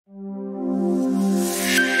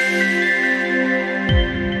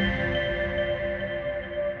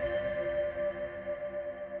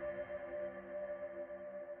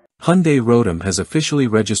Hyundai Rotem has officially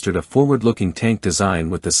registered a forward-looking tank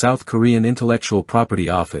design with the South Korean Intellectual Property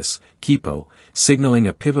Office, KIPO, signaling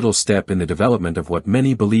a pivotal step in the development of what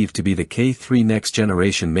many believe to be the K3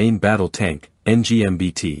 next-generation main battle tank,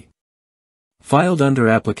 NG-MBT. Filed under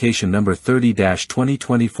application number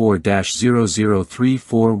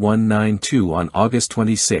 30-2024-00341192 on August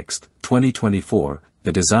 26, 2024,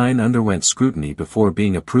 the design underwent scrutiny before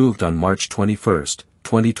being approved on March 21,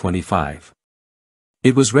 2025.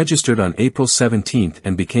 It was registered on April 17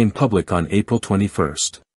 and became public on April 21.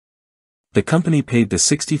 The company paid the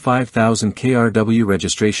 65,000 KRW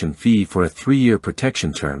registration fee for a 3-year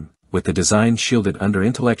protection term, with the design shielded under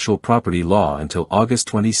intellectual property law until August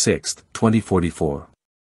 26, 2044.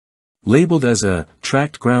 Labeled as a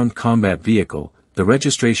tracked ground combat vehicle, the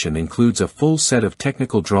registration includes a full set of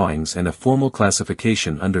technical drawings and a formal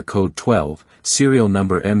classification under Code 12, serial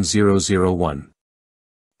number M001.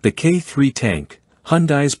 The K3 tank,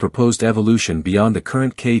 Hyundai's proposed evolution beyond the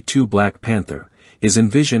current K2 Black Panther, is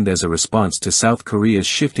envisioned as a response to South Korea's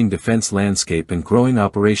shifting defense landscape and growing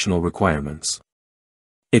operational requirements.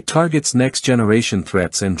 It targets next-generation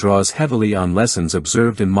threats and draws heavily on lessons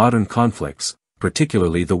observed in modern conflicts,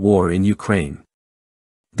 particularly the war in Ukraine.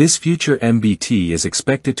 This future MBT is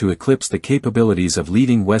expected to eclipse the capabilities of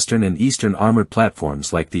leading Western and Eastern armored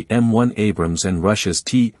platforms like the M1 Abrams and Russia's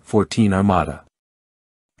T-14 Armata.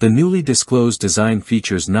 The newly disclosed design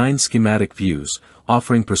features 9 schematic views,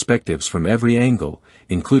 offering perspectives from every angle,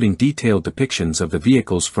 including detailed depictions of the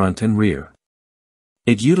vehicle's front and rear.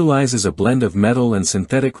 It utilizes a blend of metal and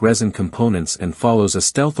synthetic resin components and follows a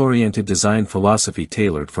stealth-oriented design philosophy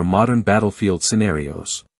tailored for modern battlefield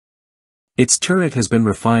scenarios. Its turret has been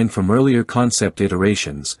refined from earlier concept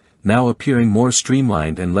iterations, now appearing more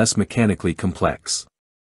streamlined and less mechanically complex.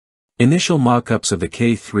 Initial mock-ups of the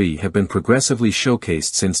K3 have been progressively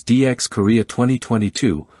showcased since DX Korea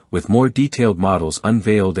 2022, with more detailed models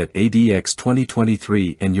unveiled at ADX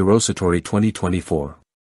 2023 and Eurosatori 2024.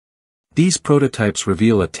 These prototypes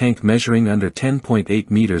reveal a tank measuring under 10.8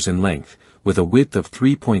 meters in length, with a width of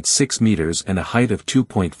 3.6 meters and a height of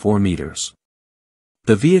 2.4 meters.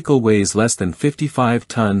 The vehicle weighs less than 55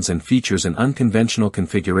 tons and features an unconventional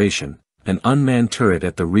configuration, an unmanned turret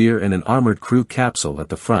at the rear and an armored crew capsule at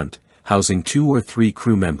the front, housing 2 or 3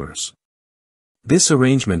 crew members. This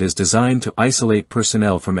arrangement is designed to isolate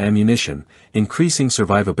personnel from ammunition, increasing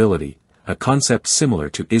survivability, a concept similar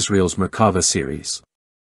to Israel's Merkava series.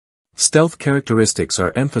 Stealth characteristics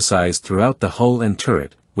are emphasized throughout the hull and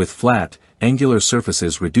turret, with flat, angular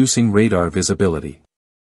surfaces reducing radar visibility.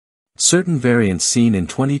 Certain variants seen in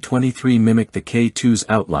 2023 mimic the K2's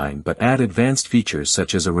outline but add advanced features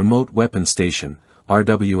such as a remote weapon station,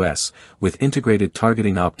 RWS, with integrated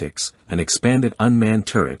targeting optics, an expanded unmanned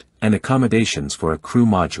turret, and accommodations for a crew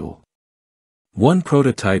module. One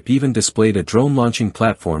prototype even displayed a drone launching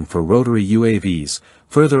platform for rotary UAVs,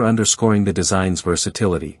 further underscoring the design's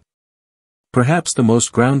versatility. Perhaps the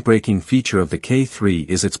most groundbreaking feature of the K3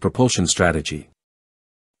 is its propulsion strategy.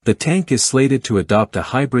 The tank is slated to adopt a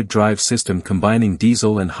hybrid drive system combining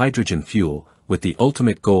diesel and hydrogen fuel, with the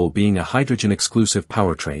ultimate goal being a hydrogen-exclusive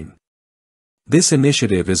powertrain. This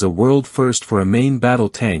initiative is a world first for a main battle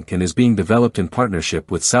tank and is being developed in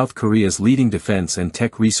partnership with South Korea's leading defense and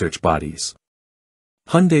tech research bodies.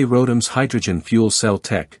 Hyundai Rotem's hydrogen fuel cell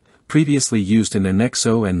tech, previously used in the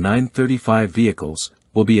Nexo and 935 vehicles,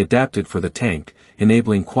 will be adapted for the tank,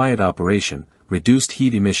 enabling quiet operation, reduced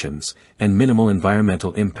heat emissions, and minimal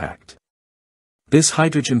environmental impact. This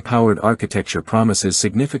hydrogen-powered architecture promises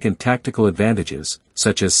significant tactical advantages,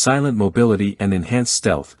 such as silent mobility and enhanced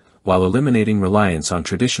stealth, while eliminating reliance on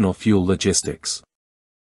traditional fuel logistics.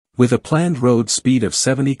 With a planned road speed of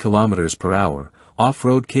 70 km per hour,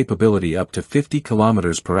 off-road capability up to 50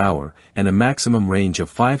 km per hour, and a maximum range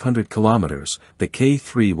of 500 km, the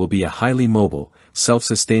K3 will be a highly mobile,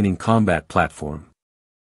 self-sustaining combat platform.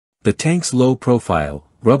 The tank's low profile,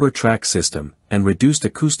 rubber track system, and reduced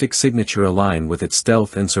acoustic signature align with its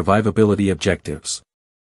stealth and survivability objectives.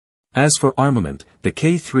 As for armament, the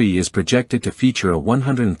K3 is projected to feature a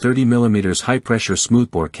 130mm high-pressure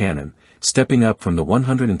smoothbore cannon, stepping up from the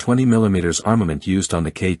 120mm armament used on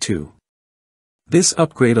the K2. This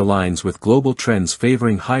upgrade aligns with global trends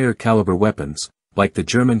favoring higher-caliber weapons, like the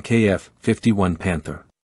German Kf-51 Panther.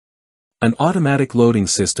 An automatic loading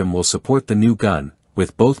system will support the new gun,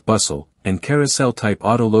 with both bustle and carousel-type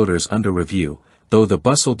autoloaders under review, though the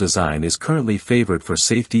bustle design is currently favored for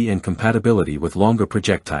safety and compatibility with longer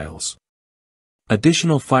projectiles.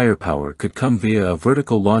 Additional firepower could come via a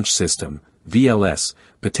vertical launch system, VLS,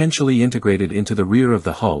 potentially integrated into the rear of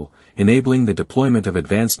the hull, enabling the deployment of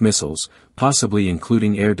advanced missiles, possibly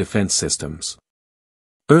including air defense systems.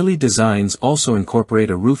 Early designs also incorporate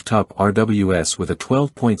a rooftop RWS with a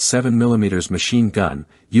 12.7mm machine gun,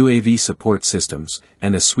 UAV support systems,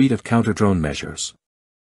 and a suite of counter-drone measures.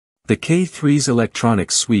 The K3's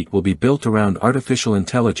electronics suite will be built around artificial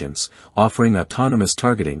intelligence, offering autonomous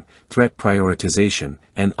targeting, threat prioritization,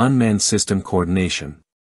 and unmanned system coordination.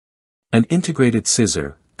 An integrated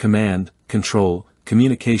scissor, command, control,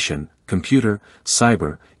 communication, computer,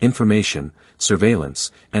 cyber, information,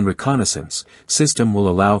 surveillance, and reconnaissance system will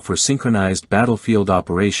allow for synchronized battlefield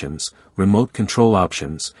operations, remote control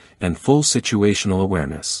options, and full situational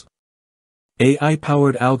awareness.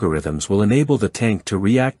 AI-powered algorithms will enable the tank to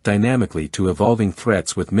react dynamically to evolving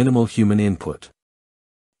threats with minimal human input.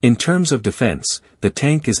 In terms of defense, the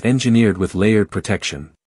tank is engineered with layered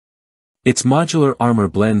protection. Its modular armor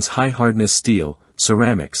blends high-hardness steel,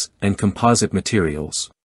 ceramics, and composite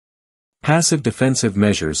materials. Passive defensive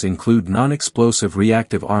measures include non-explosive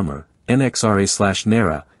reactive armor,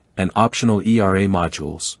 NXRA/NERA, and optional ERA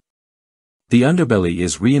modules. The underbelly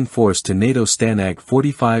is reinforced to NATO STANAG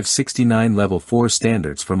 4569 Level 4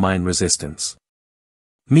 standards for mine resistance.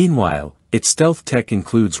 Meanwhile, its stealth tech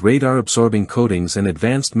includes radar-absorbing coatings and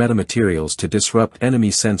advanced metamaterials to disrupt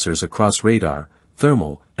enemy sensors across radar,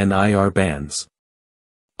 thermal, and IR bands.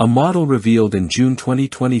 A model revealed in June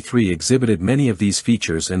 2023 exhibited many of these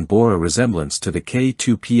features and bore a resemblance to the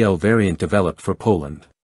K2PL variant developed for Poland.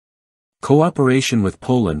 Cooperation with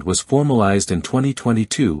Poland was formalized in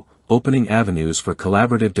 2022, opening avenues for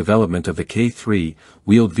collaborative development of the K3,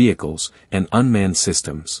 wheeled vehicles, and unmanned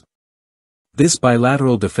systems. This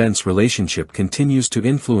bilateral defense relationship continues to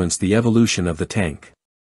influence the evolution of the tank.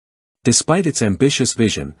 Despite its ambitious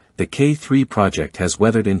vision, the K3 project has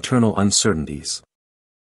weathered internal uncertainties.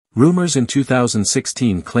 Rumors in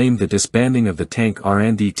 2016 claimed the disbanding of the tank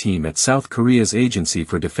R&D team at South Korea's Agency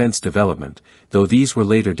for Defense Development, though these were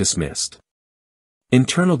later dismissed.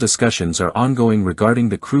 Internal discussions are ongoing regarding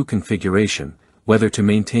the crew configuration, whether to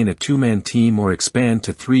maintain a two-man team or expand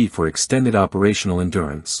to three for extended operational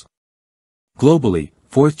endurance. Globally,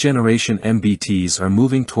 fourth-generation MBTs are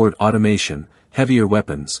moving toward automation, heavier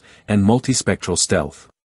weapons, and multispectral stealth.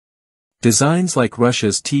 Designs like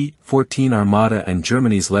Russia's T-14 Armata and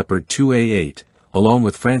Germany's Leopard 2A8, along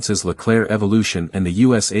with France's Leclerc Evolution and the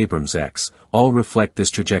US Abrams X, all reflect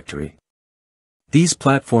this trajectory. These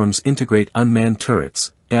platforms integrate unmanned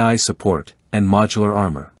turrets, AI support, and modular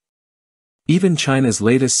armor. Even China's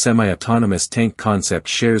latest semi-autonomous tank concept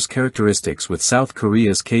shares characteristics with South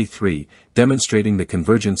Korea's K3, demonstrating the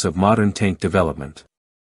convergence of modern tank development.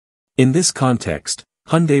 In this context,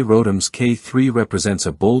 Hyundai Rotem's K3 represents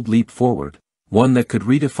a bold leap forward, one that could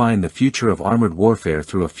redefine the future of armored warfare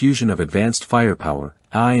through a fusion of advanced firepower,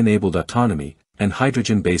 AI-enabled autonomy, and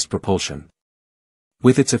hydrogen-based propulsion.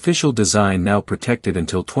 With its official design now protected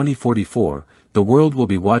until 2044, the world will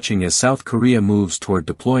be watching as South Korea moves toward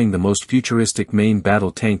deploying the most futuristic main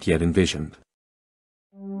battle tank yet envisioned.